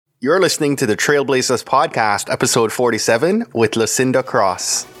You're listening to the Trailblazers Podcast, episode 47, with Lucinda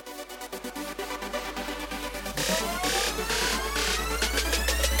Cross.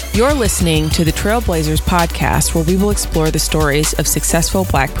 You're listening to the Trailblazers Podcast, where we will explore the stories of successful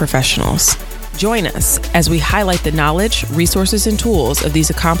Black professionals. Join us as we highlight the knowledge, resources, and tools of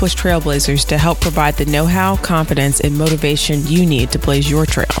these accomplished trailblazers to help provide the know-how, confidence, and motivation you need to blaze your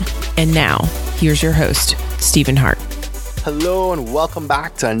trail. And now, here's your host, Stephen Hart. Hello and welcome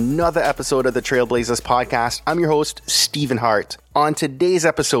back to another episode of the Trailblazers Podcast. I'm your host, Stephen Hart. On today's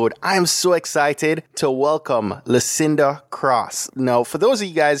episode, I am so excited to welcome Lucinda Cross. Now, for those of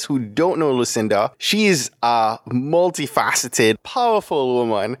you guys who don't know Lucinda, she's a multifaceted, powerful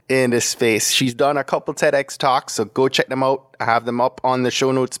woman in this space. She's done a couple TEDx talks, so go check them out. I have them up on the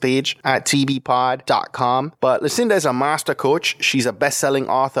show notes page at tbpod.com. But Lucinda is a master coach. She's a best-selling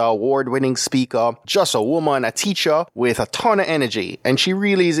author, award-winning speaker, just a woman, a teacher with a ton of energy. And she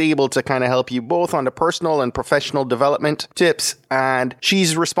really is able to kind of help you both on the personal and professional development tips. And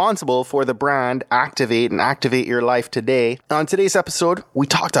she's responsible for the brand Activate and Activate Your Life Today. On today's episode, we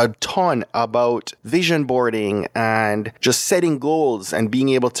talked a ton about vision boarding and just setting goals and being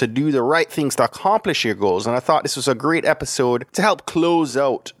able to do the right things to accomplish your goals. And I thought this was a great episode to help close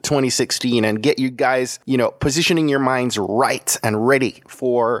out 2016 and get you guys, positioning your minds right and ready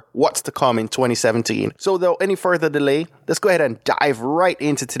for what's to come in 2017. So without any further delay, let's go ahead and dive right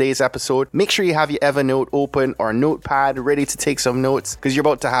into today's episode. Make sure you have your Evernote open or notepad ready to take some notes because you're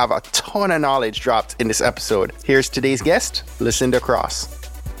about to have a ton of knowledge dropped in this episode. Here's today's guest, Lucinda Cross.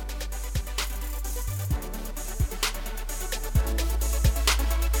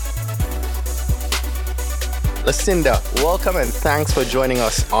 Lucinda, welcome and thanks for joining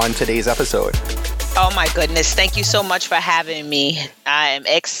us on today's episode. Oh my goodness. Thank you so much for having me. I am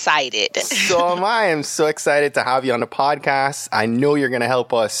excited. So am I. I'm so excited to have you on the podcast. I know you're going to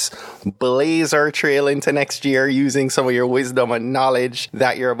help us blaze our trail into next year using some of your wisdom and knowledge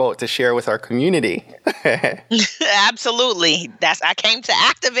that you're about to share with our community. Absolutely. I came to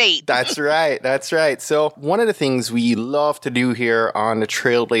activate. That's right. That's right. So one of the things we love to do here on the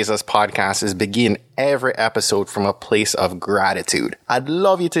Trailblazers podcast is begin every episode from a place of gratitude. I'd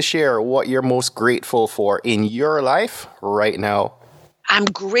love you to share what you're most grateful for in your life right now. I'm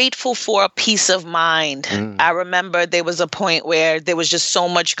grateful for a peace of mind. I remember there was a point where there was just so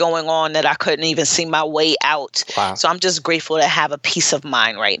much going on that I couldn't even see my way out. Wow. So I'm just grateful to have a peace of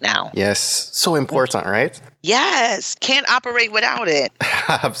mind right now. Yes. So important, right? Yes. Can't operate without it.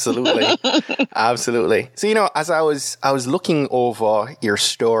 Absolutely. Absolutely. So, as I was looking over your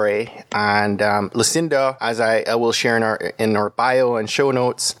story and Lucinda, as I will share in our bio and show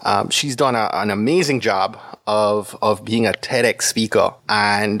notes, she's done an amazing job of being a TEDx speaker.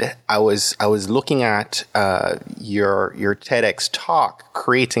 And I was looking at your TEDx talk,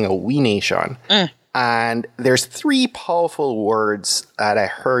 Creating a We Nation. And there's 3 powerful words that I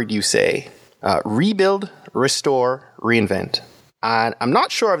heard you say. Rebuild, restore, reinvent. And I'm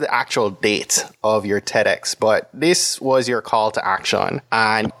not sure of the actual date of your TEDx, but this was your call to action.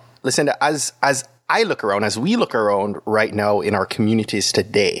 And Lucinda, as I look around, as we look around right now in our communities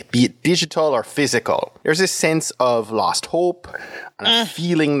today, be it digital or physical, there's this sense of lost hope and a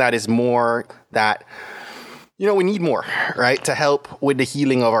feeling that is more that, we need more, right, to help with the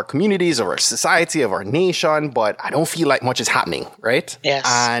healing of our communities, of our society, of our nation, but I don't feel like much is happening, right? Yes.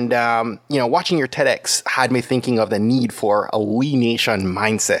 And, watching your TEDx had me thinking of the need for a We Nation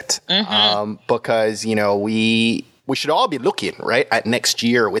mindset, because, we should all be looking, right, at next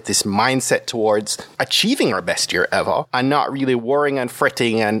year with this mindset towards achieving our best year ever and not really worrying and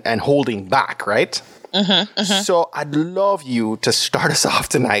fretting and holding back, right? So I'd love you to start us off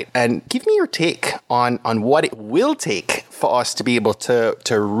tonight and give me your take on what it will take for us to be able to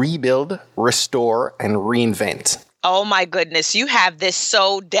rebuild, restore, and reinvent. Oh my goodness, you have this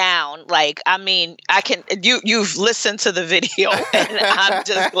so down. You've listened to the video and I'm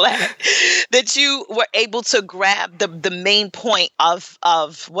just glad that you were able to grab the main point of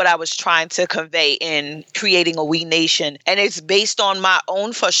what I was trying to convey in Creating a We Nation. And it's based on my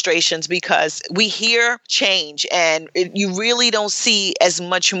own frustrations because we hear change and you really don't see as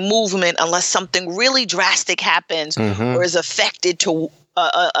much movement unless something really drastic happens or is affecting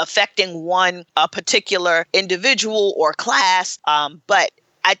one particular individual or class. But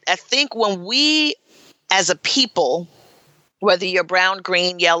I think when we, as a people, whether you're brown,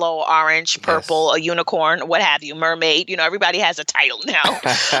 green, yellow, orange, purple, a unicorn, what have you, mermaid, everybody has a title now.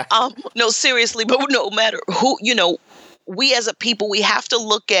 No, seriously, but no matter who, we as a people, we have to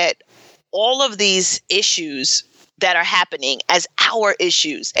look at all of these issues that are happening as our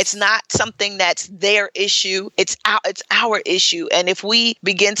issues. It's not something that's their issue. It's our issue. And if we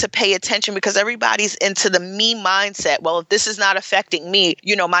begin to pay attention, because everybody's into the me mindset, well, if this is not affecting me,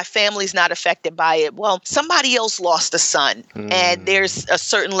 my family's not affected by it. Well, somebody else lost a son, and there's a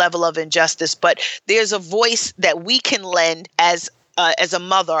certain level of injustice, but there's a voice that we can lend as a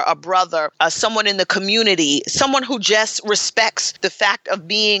mother, a brother, someone in the community, someone who just respects the fact of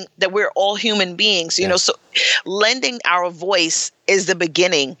being that we're all human beings, so lending our voice is the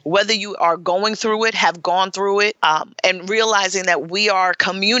beginning, whether you are going through it, have gone through it, and realizing that we are a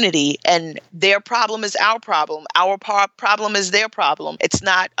community and their problem is our problem. Our problem is their problem. It's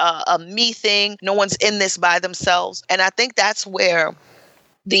not a me thing. No one's in this by themselves. And I think that's where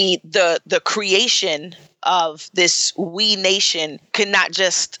the creation of this we nation cannot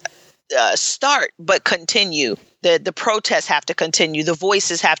just start, but continue. The protests have to continue. The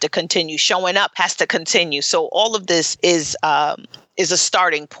voices have to continue. Showing up has to continue. So all of this is a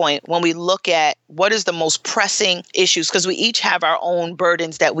starting point when we look at what is the most pressing issues, because we each have our own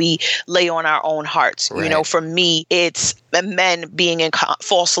burdens that we lay on our own hearts. Right. For me, it's men being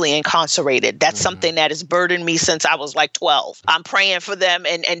falsely incarcerated. That's something that has burdened me since I was like 12. I'm praying for them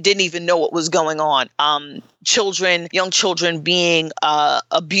and didn't even know what was going on. Young children being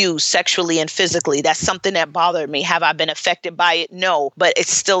abused sexually and physically. That's something that bothered me. Have I been affected by it? No, but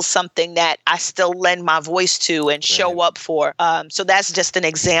it's still something that I still lend my voice to and show up for. So that's just an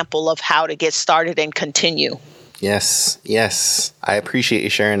example of how to get started and continue. Yes. I appreciate you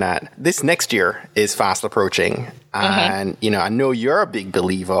sharing that. This next year is fast approaching. And, I know you're a big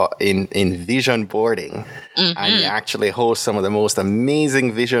believer in vision boarding. And you actually host some of the most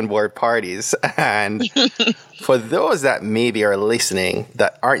amazing vision board parties. And for those that maybe are listening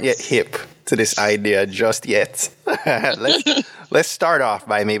that aren't yet hip to this idea just yet, let's start off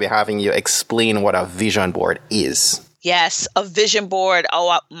by maybe having you explain what a vision board is. Yes, a vision board.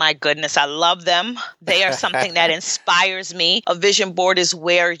 Oh, my goodness. I love them. They are something that inspires me. A vision board is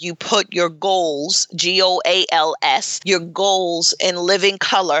where you put your goals, GOALS, your goals in living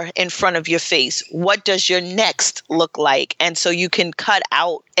color in front of your face. What does your next look like? And so you can cut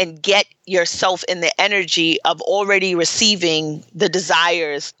out and get yourself in the energy of already receiving the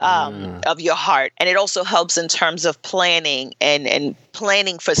desires of your heart. And it also helps in terms of planning and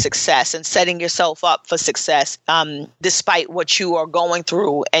planning for success and setting yourself up for success despite what you are going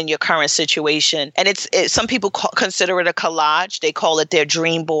through and your current situation. And it's some people consider it a collage. They call it their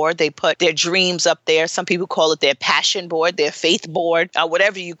dream board. They put their dreams up there. Some people call it their passion board, their faith board,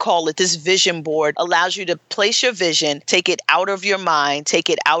 whatever you call it. This vision board allows you to place your vision, take it out of your mind, take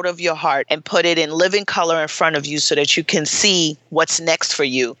it out of your heart, and put it in living color in front of you so that you can see what's next for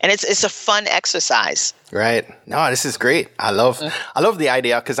you. And it's a fun exercise. Right. No, this is great. I love the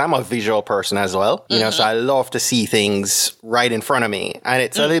idea because I'm a visual person as well. So I love to see things right in front of me. And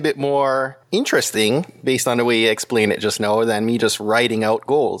it's a little bit more interesting based on the way you explained it just now than me just writing out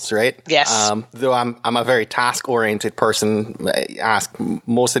goals, right? Yes. Though I'm a very task-oriented person. I ask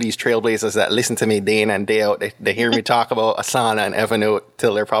most of these trailblazers that listen to me day in and day out, they hear me talk about Asana and Evernote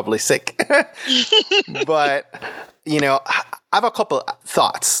till they're probably sick. But, I have a couple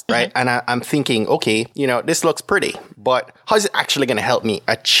thoughts, right? And I'm thinking, okay, this looks pretty, but how's it actually going to help me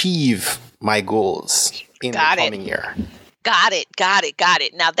achieve my goals in the coming year? Got it.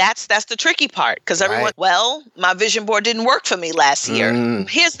 Now that's the tricky part because everyone, well, my vision board didn't work for me last year.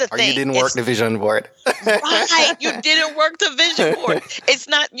 Here's the thing. You didn't work the vision board. Right. You didn't work the vision board. It's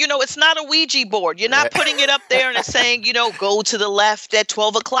not, it's not a Ouija board. You're not putting it up there and it's saying, go to the left at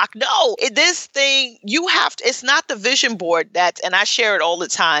 12 o'clock. No, this thing, it's not the vision board and I share it all the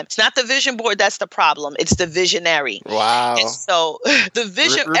time. It's not the vision board that's the problem. It's the visionary. Wow. And so the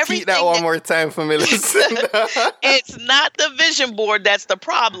vision, repeat that one more time for me, listen. It's not the vision board that's the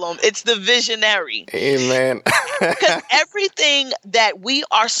problem. It's the visionary. Amen. Because everything that we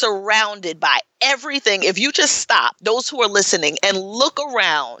are surrounded by, everything, if you just stop, those who are listening, and look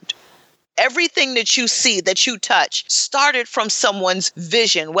around, everything that you see, that you touch, started from someone's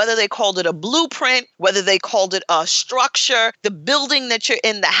vision, whether they called it a blueprint, whether they called it a structure, the building that you're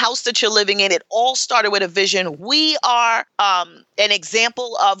in, the house that you're living in, it all started with a vision. We are an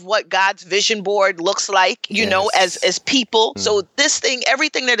example of what God's vision board looks like, as people. So this thing,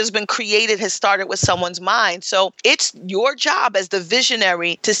 everything that has been created has started with someone's mind. So it's your job as the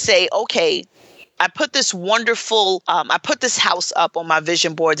visionary to say, okay, I put this I put this house up on my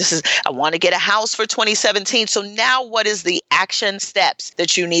vision board. I want to get a house for 2017. So now what is the action steps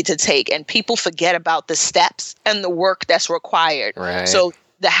that you need to take? And people forget about the steps and the work that's required. Right. So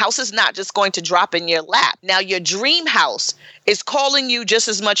the house is not just going to drop in your lap. Now, your dream house is calling you just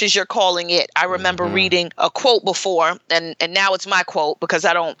as much as you're calling it. I remember reading a quote before, and now it's my quote because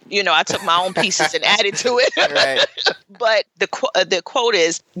I don't, I took my own pieces and added to it. Right. But the quote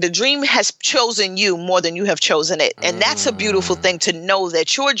is, the dream has chosen you more than you have chosen it. And that's a beautiful thing to know,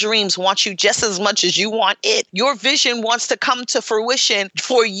 that your dreams want you just as much as you want it. Your vision wants to come to fruition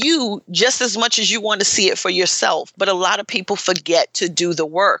for you just as much as you want to see it for yourself. But a lot of people forget to do the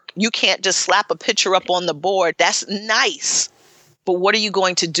work. You can't just slap a picture up on the board. That's nice. But what are you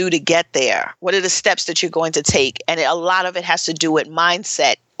going to do to get there? What are the steps that you're going to take? And a lot of it has to do with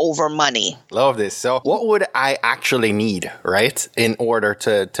mindset over money. Love this. So what would I actually need, right, in order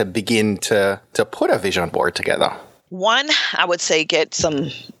to begin to put a vision board together? One, I would say get some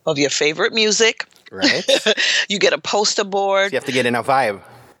of your favorite music. Right. You get a poster board. So you have to get in a vibe.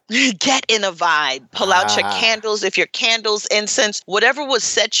 Get in a vibe. Pull out your candles. If your candles, incense, whatever would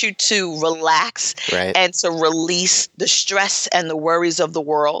set you to relax and to release the stress and the worries of the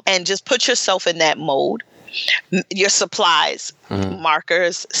world, and just put yourself in that mode. Your supplies,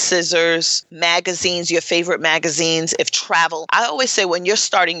 markers, scissors, magazines, your favorite magazines, if travel. I always say when you're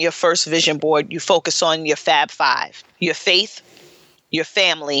starting your first vision board, you focus on your Fab Five: your faith, your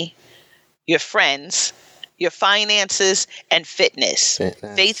family, your friends, your finances, and fitness.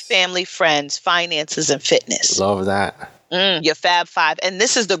 Faith, family, friends, finances, and fitness. Love that. Your Fab Five. And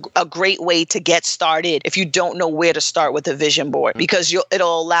this is a great way to get started if you don't know where to start with a vision board, because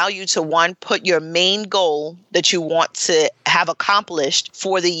it'll allow you to, one, put your main goal that you want to have accomplished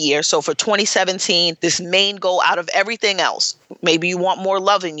for the year. So for 2017, this main goal out of everything else, maybe you want more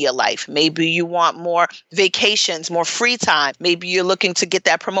love in your life. Maybe you want more vacations, more free time. Maybe you're looking to get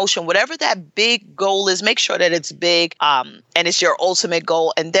that promotion. Whatever that big goal is, make sure that it's big and it's your ultimate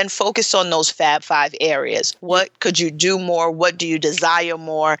goal. And then focus on those Fab Five areas. What could you do more? What do you desire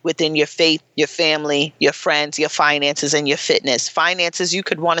more within your faith, your family, your friends, your finances, and your fitness? Finances, you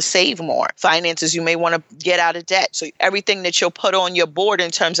could want to save more. Finances, you may want to get out of debt. So everything that you'll put on your board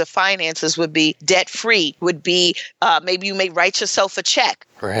in terms of finances would be debt-free, would be maybe you may write yourself a check.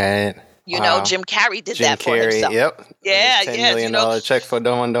 Right. You know, Jim Carrey did that for himself. Yep. Yeah, $10 million check for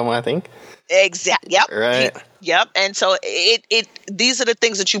Dumb and Dumb, I think. Exactly. Yep. Right. Yep. And so these are the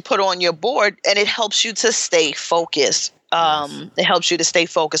things that you put on your board, and it helps you to stay focused. It helps you to stay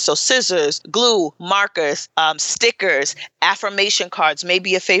focused. So scissors, glue, markers, stickers, affirmation cards,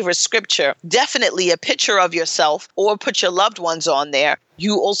 maybe a favorite scripture, definitely a picture of yourself, or put your loved ones on there.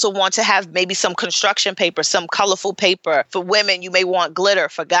 You also want to have maybe some construction paper, some colorful paper. For women, you may want glitter.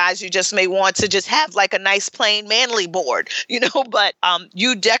 For guys, you just may want to just have like a nice plain manly board, but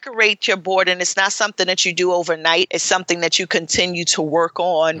you decorate your board, and it's not something that you do overnight. It's something that you continue to work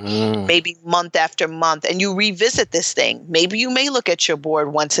on maybe month after month, and you revisit this thing. Maybe you may look at your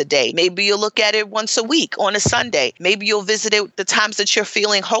board once a day. Maybe you'll look at it once a week on a Sunday. Maybe you'll visit it the times that you're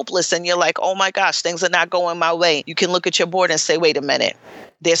feeling hopeless and you're like, oh my gosh, things are not going my way. You can look at your board and say, wait a minute.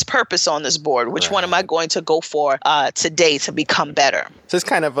 There's purpose on this board. Which one am I going to go for today to become better? So it's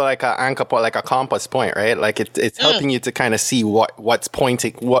kind of like an anchor point, like a compass point, right? Like it's helping you to kind of see what's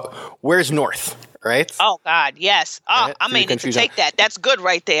pointing, where's north, right? Oh God, yes. Oh, right? I may need to take that. That's good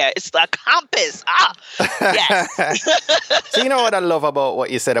right there. It's the compass. Yes. So you know what I love about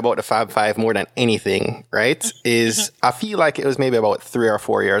what you said about the Fab Five more than anything, right? Is I feel like it was maybe about 3 or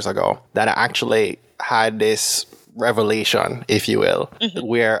 4 years ago that I actually had this revelation, if you will,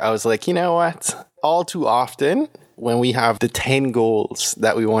 where I was like, you know what? All too often, when we have the 10 goals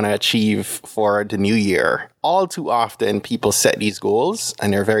that we want to achieve for the new year, all too often people set these goals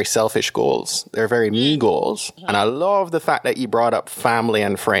and they're very selfish goals. They're very me goals. And I love the fact that you brought up family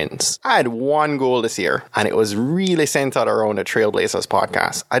and friends. I had one goal this year, and it was really centered around the Trailblazers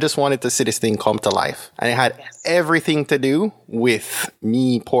podcast. I just wanted to see this thing come to life. And it had everything to do with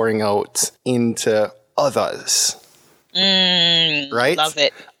me pouring out into others. Right? Love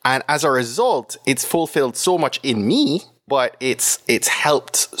it. And as a result, it's fulfilled so much in me, but it's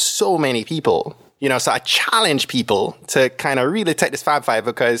helped so many people. So I challenge people to kind of really take this Fab Five,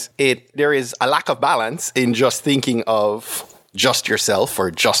 because there is a lack of balance in just thinking of just yourself or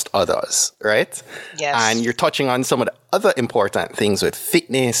just others, right? Yes. And you're touching on some of the other important things with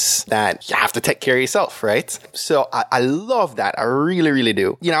fitness, that you have to take care of yourself, right? So I love that. I really, really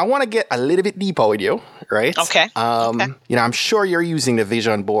do. I want to get a little bit deeper with you, right? Okay. I'm sure you're using the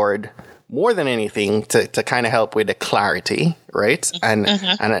vision board more than anything to kind of help with the clarity, right? And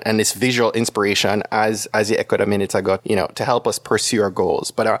this visual inspiration, as you echoed a minute ago, to help us pursue our goals.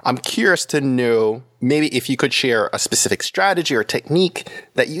 But I'm curious to know maybe if you could share a specific strategy or technique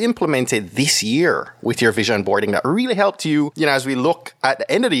that you implemented this year with your vision boarding that really helped you, as we look at the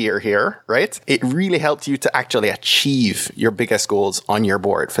end of the year here, right? It really helped you to actually achieve your biggest goals on your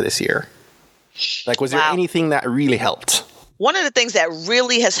board for this year. Like, was there anything that really helped? One of the things that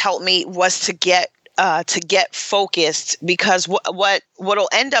really has helped me was to get focused, because what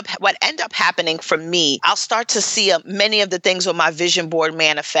end up happening for me, I'll start to see many of the things on my vision board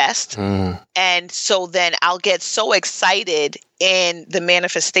manifest. And so then I'll get so excited in the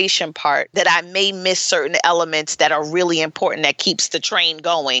manifestation part that I may miss certain elements that are really important, that keeps the train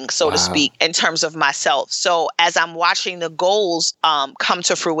going, so to speak, in terms of myself. So as I'm watching the goals come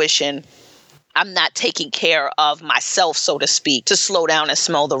to fruition, I'm not taking care of myself, so to speak, to slow down and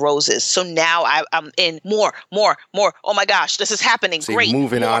smell the roses. So now I'm in more. Oh my gosh, this is happening. So great. You're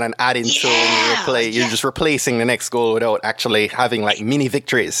moving on and adding to it. You're just replacing the next goal without actually having like mini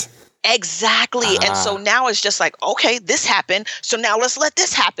victories. Exactly. And so now it's just like, okay, this happened. So now let's let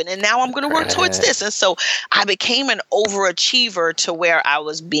this happen. And now I'm going to work towards this. And so I became an overachiever to where I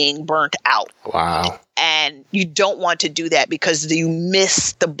was being burnt out. Wow. And you don't want to do that, because you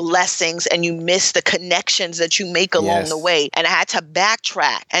miss the blessings and you miss the connections that you make along the way. And I had to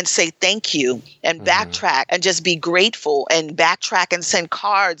backtrack and say thank you, and backtrack and just be grateful, and backtrack and send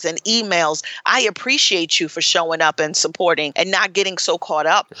cards and emails. I appreciate you for showing up and supporting and not getting so caught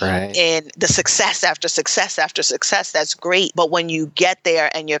up in the success after success after success. That's great. But when you get there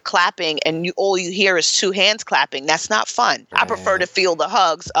and you're clapping and all you hear is two hands clapping, that's not fun. I prefer to feel the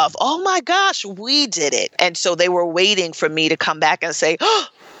hugs of, oh my gosh, we did it. And so they were waiting for me to come back and say, oh,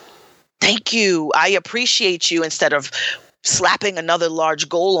 thank you, I appreciate you, instead of slapping another large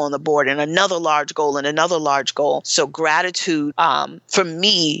goal on the board and another large goal and another large goal. So gratitude for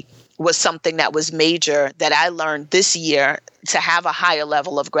me was something that was major, that I learned this year, to have a higher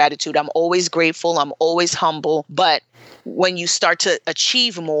level of gratitude. I'm always grateful. I'm always humble. But when you start to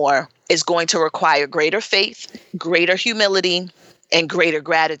achieve more, it's going to require greater faith, greater humility, and greater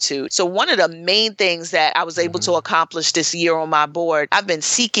gratitude. So one of the main things that I was able to accomplish this year on my board, I've been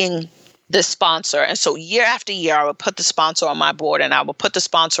seeking this sponsor. And so year after year, I would put the sponsor on my board, and I would put the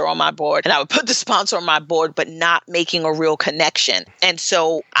sponsor on my board, and I would put the sponsor on my board, but not making a real connection. And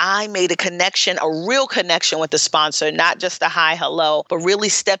so I made a real connection with the sponsor, not just a hi, hello, but really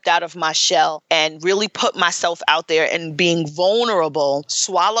stepped out of my shell and really put myself out there and being vulnerable,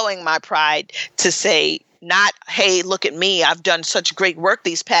 swallowing my pride to say, not, hey, look at me, I've done such great work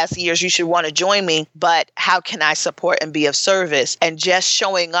these past years, you should want to join me, but how can I support and be of service? And just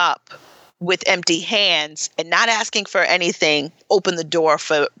showing up with empty hands and not asking for anything opened the door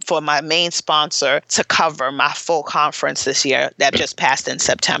for my main sponsor to cover my full conference this year that just passed in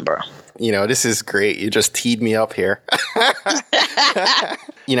September. This is great. You just teed me up here.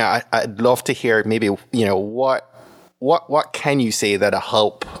 I'd love to hear maybe, what can you say that'll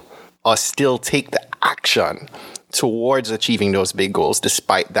help us still take the action towards achieving those big goals,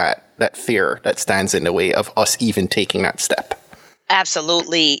 despite that fear that stands in the way of us even taking that step?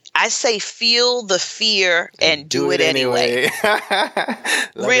 Absolutely. I say feel the fear and do it anyway.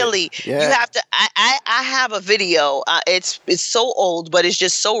 Really. Yeah. You have to, I have a video. It's so old, but it's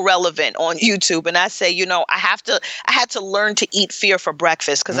just so relevant on YouTube. And I say, I had to learn to eat fear for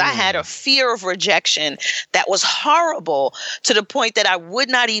breakfast, because I had a fear of rejection that was horrible, to the point that I would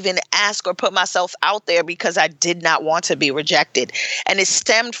not even ask or put myself out there because I did not want to be rejected. And it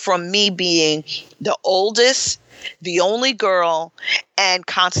stemmed from me being the oldest, the only girl, and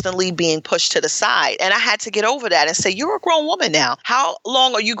constantly being pushed to the side. And I had to get over that and say, you're a grown woman now. How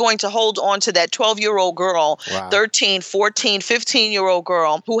long are you going to hold on to that 12-year-old girl, 13, 14, 15-year-old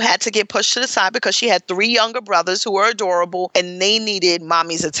girl who had to get pushed to the side because she had 3 younger brothers who were adorable and they needed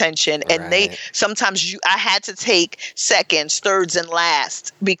mommy's attention. And I had to take seconds, thirds, and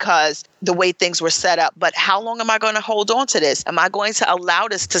last because the way things were set up. But how long am I going to hold on to this? Am I going to allow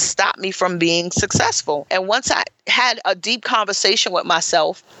this to stop me from being successful? And once I had a deep conversation with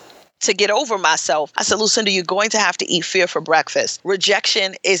myself to get over myself, I said, Lucinda, you're going to have to eat fear for breakfast.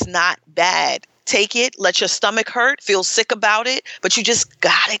 Rejection is not bad. Take it, let your stomach hurt, feel sick about it, but you just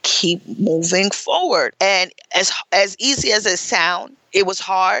gotta keep moving forward. And as easy as it sounds, it was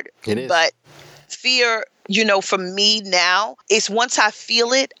hard. It is. But fear, for me now, is once I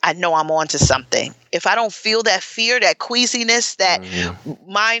feel it, I know I'm on to something. If I don't feel that fear, that queasiness, that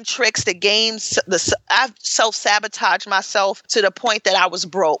mind tricks, the games, I've self-sabotaged myself to the point that I was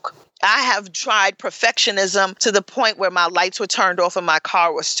broke. I have tried perfectionism to the point where my lights were turned off and my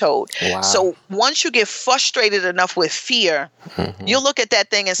car was towed. Wow. So once you get frustrated enough with fear, you look at that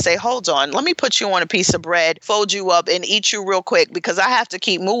thing and say, hold on, let me put you on a piece of bread, fold you up, and eat you real quick because I have to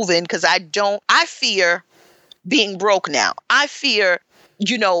keep moving because I fear being broke now. I fear,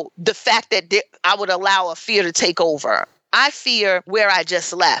 the fact that I would allow a fear to take over. I fear where I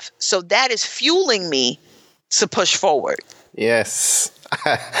just left. So that is fueling me to push forward. Yes.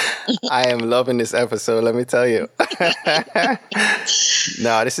 I am loving this episode, let me tell you.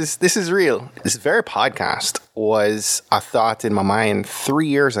 No, this is real. This very podcast was a thought in my mind 3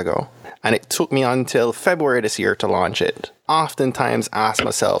 years ago, and it took me until February this year to launch it. Oftentimes ask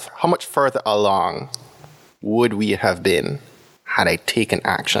myself, how much further along would we have been had I taken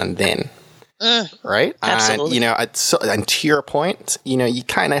action then? Right? Absolutely. And to your point, you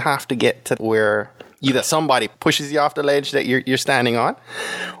kind of have to get to where either somebody pushes you off the ledge that you're standing on,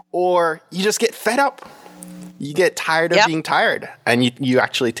 or you just get fed up. You get tired of being tired, and you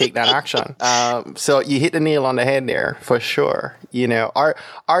actually take that action. So you hit the nail on the head there for sure.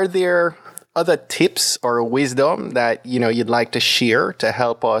 Are there other tips or wisdom that you'd like to share to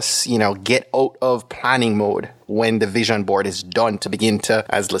help us get out of planning mode when the vision board is done, to begin to,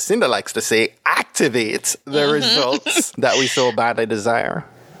 as Lucinda likes to say, activate the results that we so badly desire?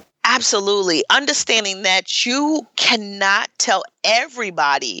 Absolutely. Understanding that you cannot tell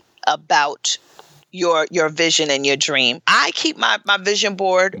everybody about your vision and your dream. I keep my vision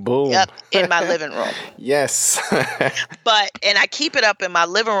board up in my living room. Yes. And I keep it up in my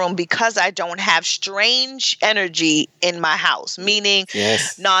living room because I don't have strange energy in my house, meaning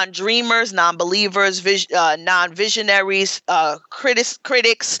non-dreamers, non-believers, non-visionaries,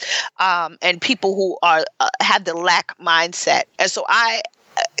 critics, and people who are have the lack mindset. And so I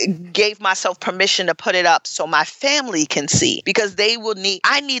gave myself permission to put it up so my family can see, because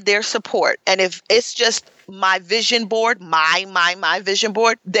I need their support. And if it's just my vision board, my vision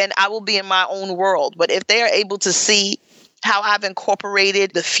board, then I will be in my own world. But if they are able to see how I've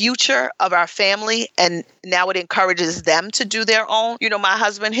incorporated the future of our family, and now it encourages them to do their own. My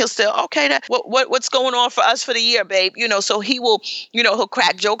husband, he'll say, okay, what's going on for us for the year, babe? So he will, he'll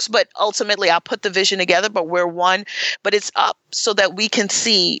crack jokes, but ultimately I'll put the vision together, but we're one. But it's up so that we can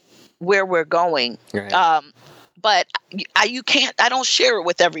see where we're going. Right. But I don't share it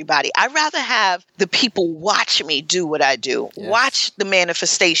with everybody. I'd rather have the people watch me do what I do. Yes. Watch the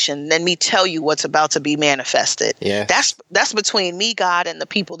manifestation than me tell you what's about to be manifested. Yes. That's between me, God, and the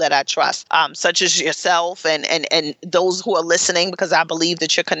people that I trust, such as yourself and those who are listening, because I believe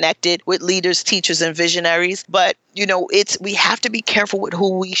that you're connected with leaders, teachers, and visionaries. But, we have to be careful with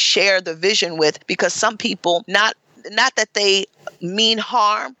who we share the vision with, because some people, not that they mean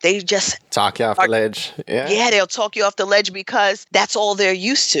harm, they just talk you off the ledge. Yeah, they'll talk you off the ledge because that's all they're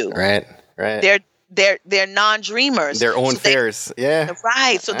used to. Right. They're non-dreamers. Their own fears.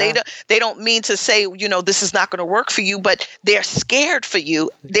 Right. So they don't mean to say, this is not going to work for you, but they're scared for you.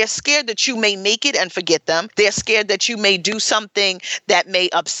 They're scared that you may make it and forget them. They're scared that you may do something that may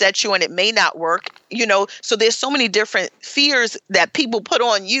upset you and it may not work. So there's so many different fears that people put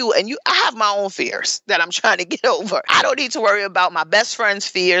on you, and I have my own fears that I'm trying to get over. I don't need to worry about my best friend's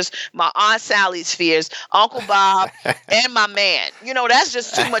fears, my Aunt Sally's fears, Uncle Bob, and my man. That's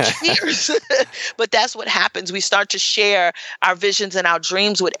just too much fears. But that's what happens. We start to share our visions and our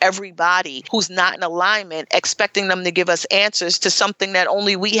dreams with everybody who's not in alignment, expecting them to give us answers to something that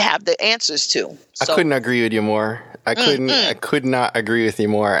only we have the answers to. So, I couldn't agree with you more. I could not agree with you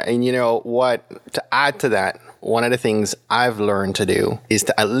more. And you know what? To add to that, one of the things I've learned to do is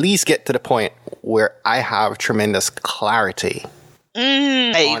to at least get to the point where I have tremendous clarity.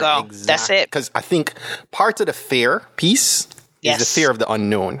 There you go. That's it. Because I think part of the fear piece is the fear of the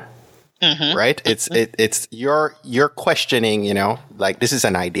unknown. Mm-hmm. Right? It's you're questioning, like, this is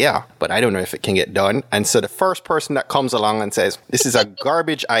an idea, but I don't know if it can get done. And so the first person that comes along and says, this is a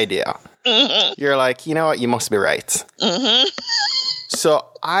garbage idea, you're like, you know what? You must be right. Mm-hmm. So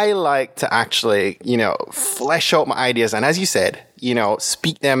I like to actually, flesh out my ideas. And as you said,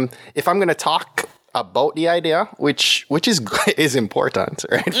 speak them. If I'm going to talk about the idea, which is important,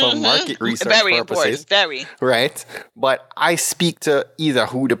 right? For market research very purposes. Important, very. Right? But I speak to either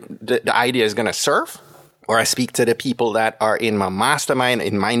who the idea is going to serve, or I speak to the people that are in my mastermind,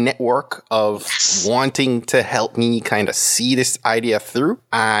 in my network of wanting to help me kind of see this idea through.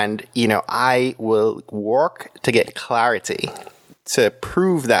 And, I will work to get clarity to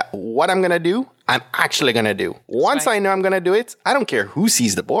prove that what I'm going to do, I'm actually going to do. Once I know I'm going to do it, I don't care who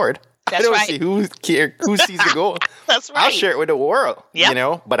sees the board. That's I don't right. see who sees the goal. That's right. I'll share it with the world,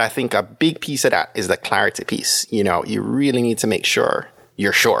 yep. But I think a big piece of that is the clarity piece. You really need to make sure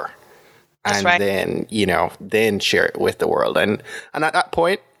you're sure. and then, then share it with the world. And at that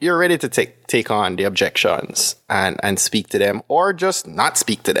point, you're ready to take on the objections and speak to them, or just not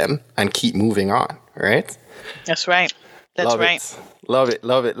speak to them and keep moving on, right? That's right. That's right. Love it.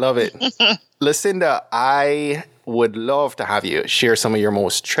 Lucinda, I would love to have you share some of your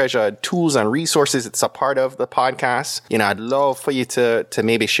most treasured tools and resources. It's a part of the podcast. I'd love for you to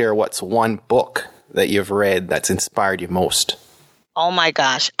maybe share what's one book that you've read that's inspired you most. Oh my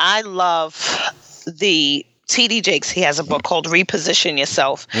gosh. I love the T.D. Jakes. He has a book called Reposition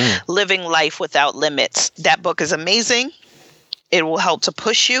Yourself, Living Life Without Limits. That book is amazing. It will help to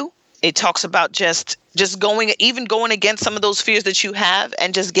push you. It talks about just going against some of those fears that you have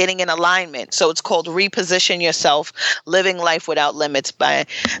and just getting in alignment. So it's called Reposition Yourself, Living Life Without Limits by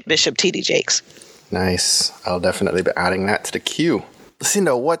Bishop T.D. Jakes. Nice. I'll definitely be adding that to the queue.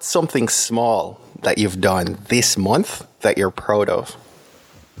 Lucinda, what's something small that you've done this month that you're proud of?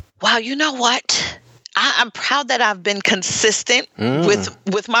 Wow, you know what? I'm proud that I've been consistent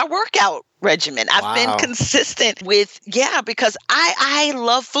with my workout regimen. I've been consistent because I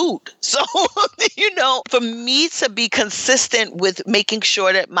love food. So, for me to be consistent with making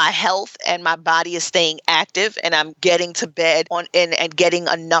sure that my health and my body is staying active and I'm getting to bed and getting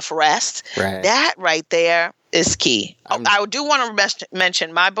enough rest, that right there is key. I do want to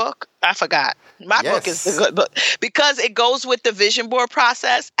mention my book. I forgot. My book is the good book because it goes with the vision board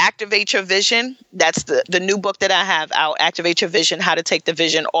process. Activate Your Vision. That's the new book that I have out. Activate Your Vision, How to Take the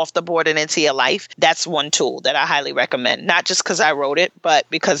Vision Off the Board and Into Your Life. That's one tool that I highly recommend. Not just because I wrote it, but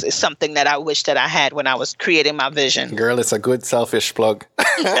because it's something that I wish that I had when I was creating my vision. Girl, it's a good selfish plug.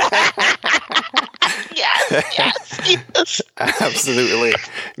 Yes. Absolutely.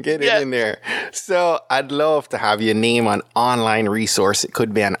 Get it in there. So I'd love to have you name an online resource. It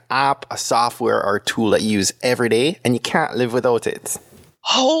could be an app, a software, or a tool that you use every day and you can't live without it.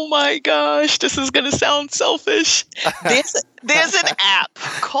 Oh my gosh, this is going to sound selfish. There's an app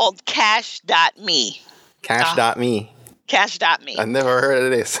called Cash.me. Cash.me. Cash.me. I've never heard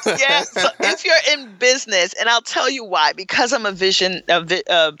of this. Yeah. So if you're in business, and I'll tell you why, because I'm a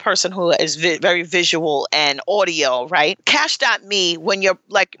person who is very visual and audio, right? Cash.me, when you're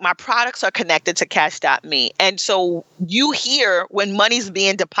my products are connected to Cash.me. And so you hear when money's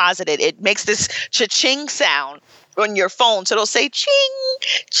being deposited, it makes this cha-ching sound on your phone. So it'll say ching,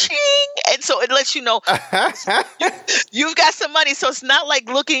 ching. And so it lets you know you've got some money. So it's not like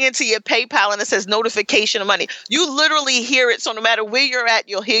looking into your PayPal and it says notification of money. You literally hear it. So no matter where you're at,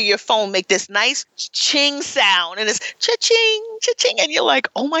 you'll hear your phone make this nice ching sound. And it's cha-ching, cha-ching. And you're like,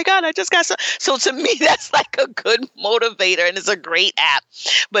 oh my God, I just got some. So to me, that's like a good motivator. And it's a great app.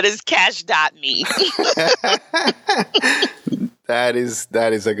 But it's Cash.me. That is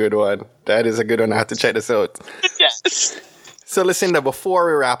a good one. That is a good one. I have to check this out. Yes. So Lucinda, before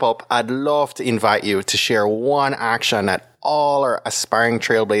we wrap up, I'd love to invite you to share one action that all our aspiring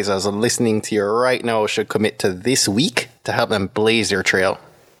trailblazers listening to you right now should commit to this week to help them blaze their trail.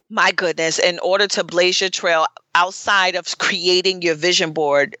 My goodness, in order to blaze your trail outside of creating your vision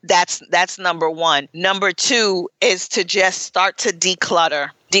board, that's number one. Number two is to just start to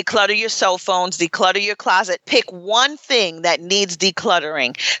declutter. Declutter your cell phones, declutter your closet. Pick one thing that needs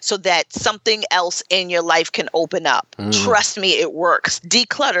decluttering so that something else in your life can open up. Trust me, it works.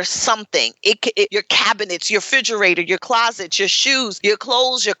 Declutter something. Your cabinets, your refrigerator, your closet, your shoes, your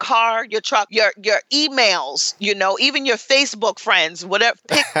clothes, your car, your truck, your emails, even your Facebook friends, whatever.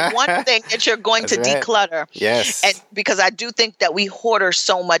 Pick one thing that you're going to declutter. Yes. And because I do think that we hoarder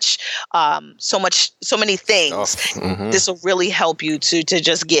so many things. This will really help you to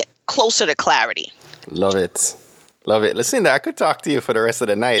just get closer to clarity. Love it. Love it. Lucinda, I could talk to you for the rest of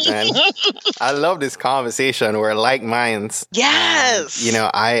the night, man. I love this conversation. We're like minds. Yes.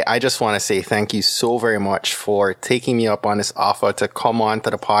 I just want to say thank you so very much for taking me up on this offer to come on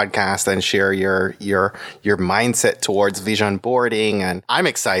to the podcast and share your mindset towards vision boarding. And I'm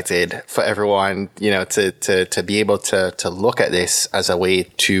excited for everyone, to be able to look at this as a way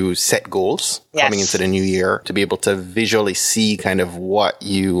to set goals coming into the new year, to be able to visually see kind of what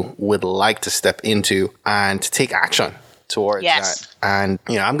you would like to step into and to take action towards that. And,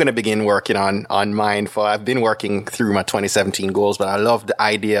 I'm going to begin working on mine. I've been working through my 2017 goals, but I love the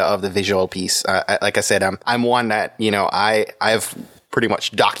idea of the visual piece. Like I said, I'm one that, I've pretty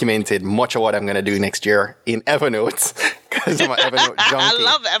much documented much of what I'm going to do next year in Evernote because I'm an Evernote junkie. I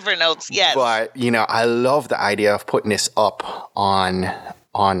love Evernotes. Yes. But, I love the idea of putting this up on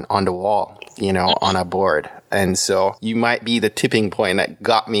the wall, on a board. And so you might be the tipping point that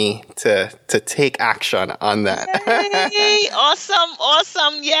got me to take action on that. Yay,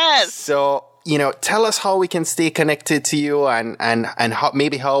 awesome. Yes. So tell us how we can stay connected to you and how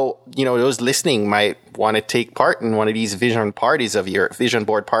those listening might want to take part in one of these vision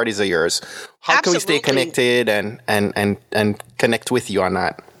board parties of yours. How Absolutely. can we stay connected and connect with you on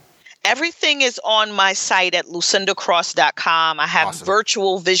that? Everything is on my site at lucindacross.com. I have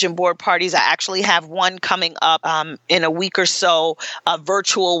virtual vision board parties. I actually have one coming up in a week or so, a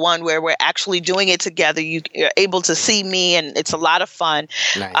virtual one where we're actually doing it together. You're able to see me, and it's a lot of fun.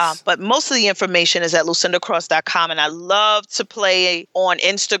 Nice. But most of the information is at lucindacross.com, and I love to play on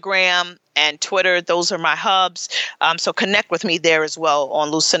Instagram and Twitter. Those are my hubs. So connect with me there as well on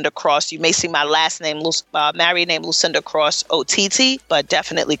Lucinda Cross. You may see my last name, married name, Lucinda Cross OTT, but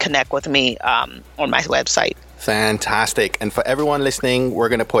definitely connect with me on my website. Fantastic. And for everyone listening, we're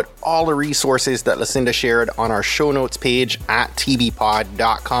going to put all the resources that Lucinda shared on our show notes page at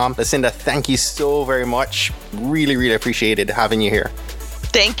tvpod.com. Lucinda, thank you so very much. Really, really appreciated having you here.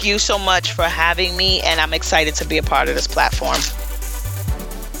 Thank you so much for having me, and I'm excited to be a part of this platform.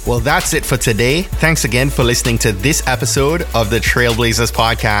 Well, that's it for today. Thanks again for listening to this episode of the Trailblazers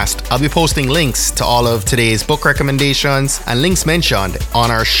podcast. I'll be posting links to all of today's book recommendations and links mentioned on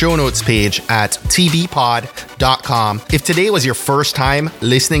our show notes page at tvpod.com. If today was your first time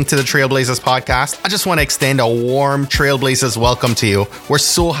listening to the Trailblazers podcast, I just want to extend a warm Trailblazers welcome to you. We're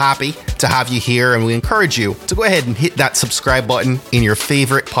so happy to have you here, and we encourage you to go ahead and hit that subscribe button in your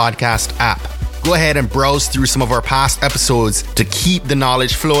favorite podcast app. Go ahead and browse through some of our past episodes to keep the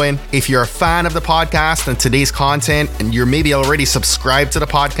knowledge flowing. If you're a fan of the podcast and today's content, and you're maybe already subscribed to the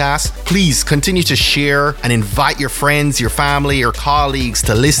podcast, please continue to share and invite your friends, your family, your colleagues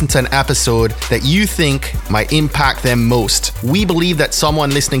to listen to an episode that you think might impact them most. We believe that someone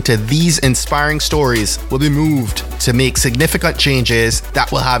listening to these inspiring stories will be moved to make significant changes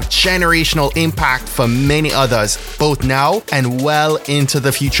that will have generational impact for many others, both now and well into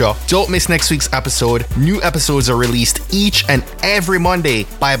the future. Don't miss next week's episode. New episodes are released each and every Monday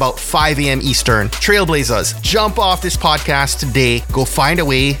by about 5 a.m. Eastern. Trailblazers, jump off this podcast today. Go find a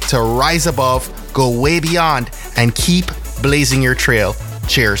way to rise above, go way beyond, and keep blazing your trail.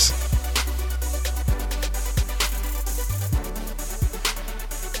 Cheers.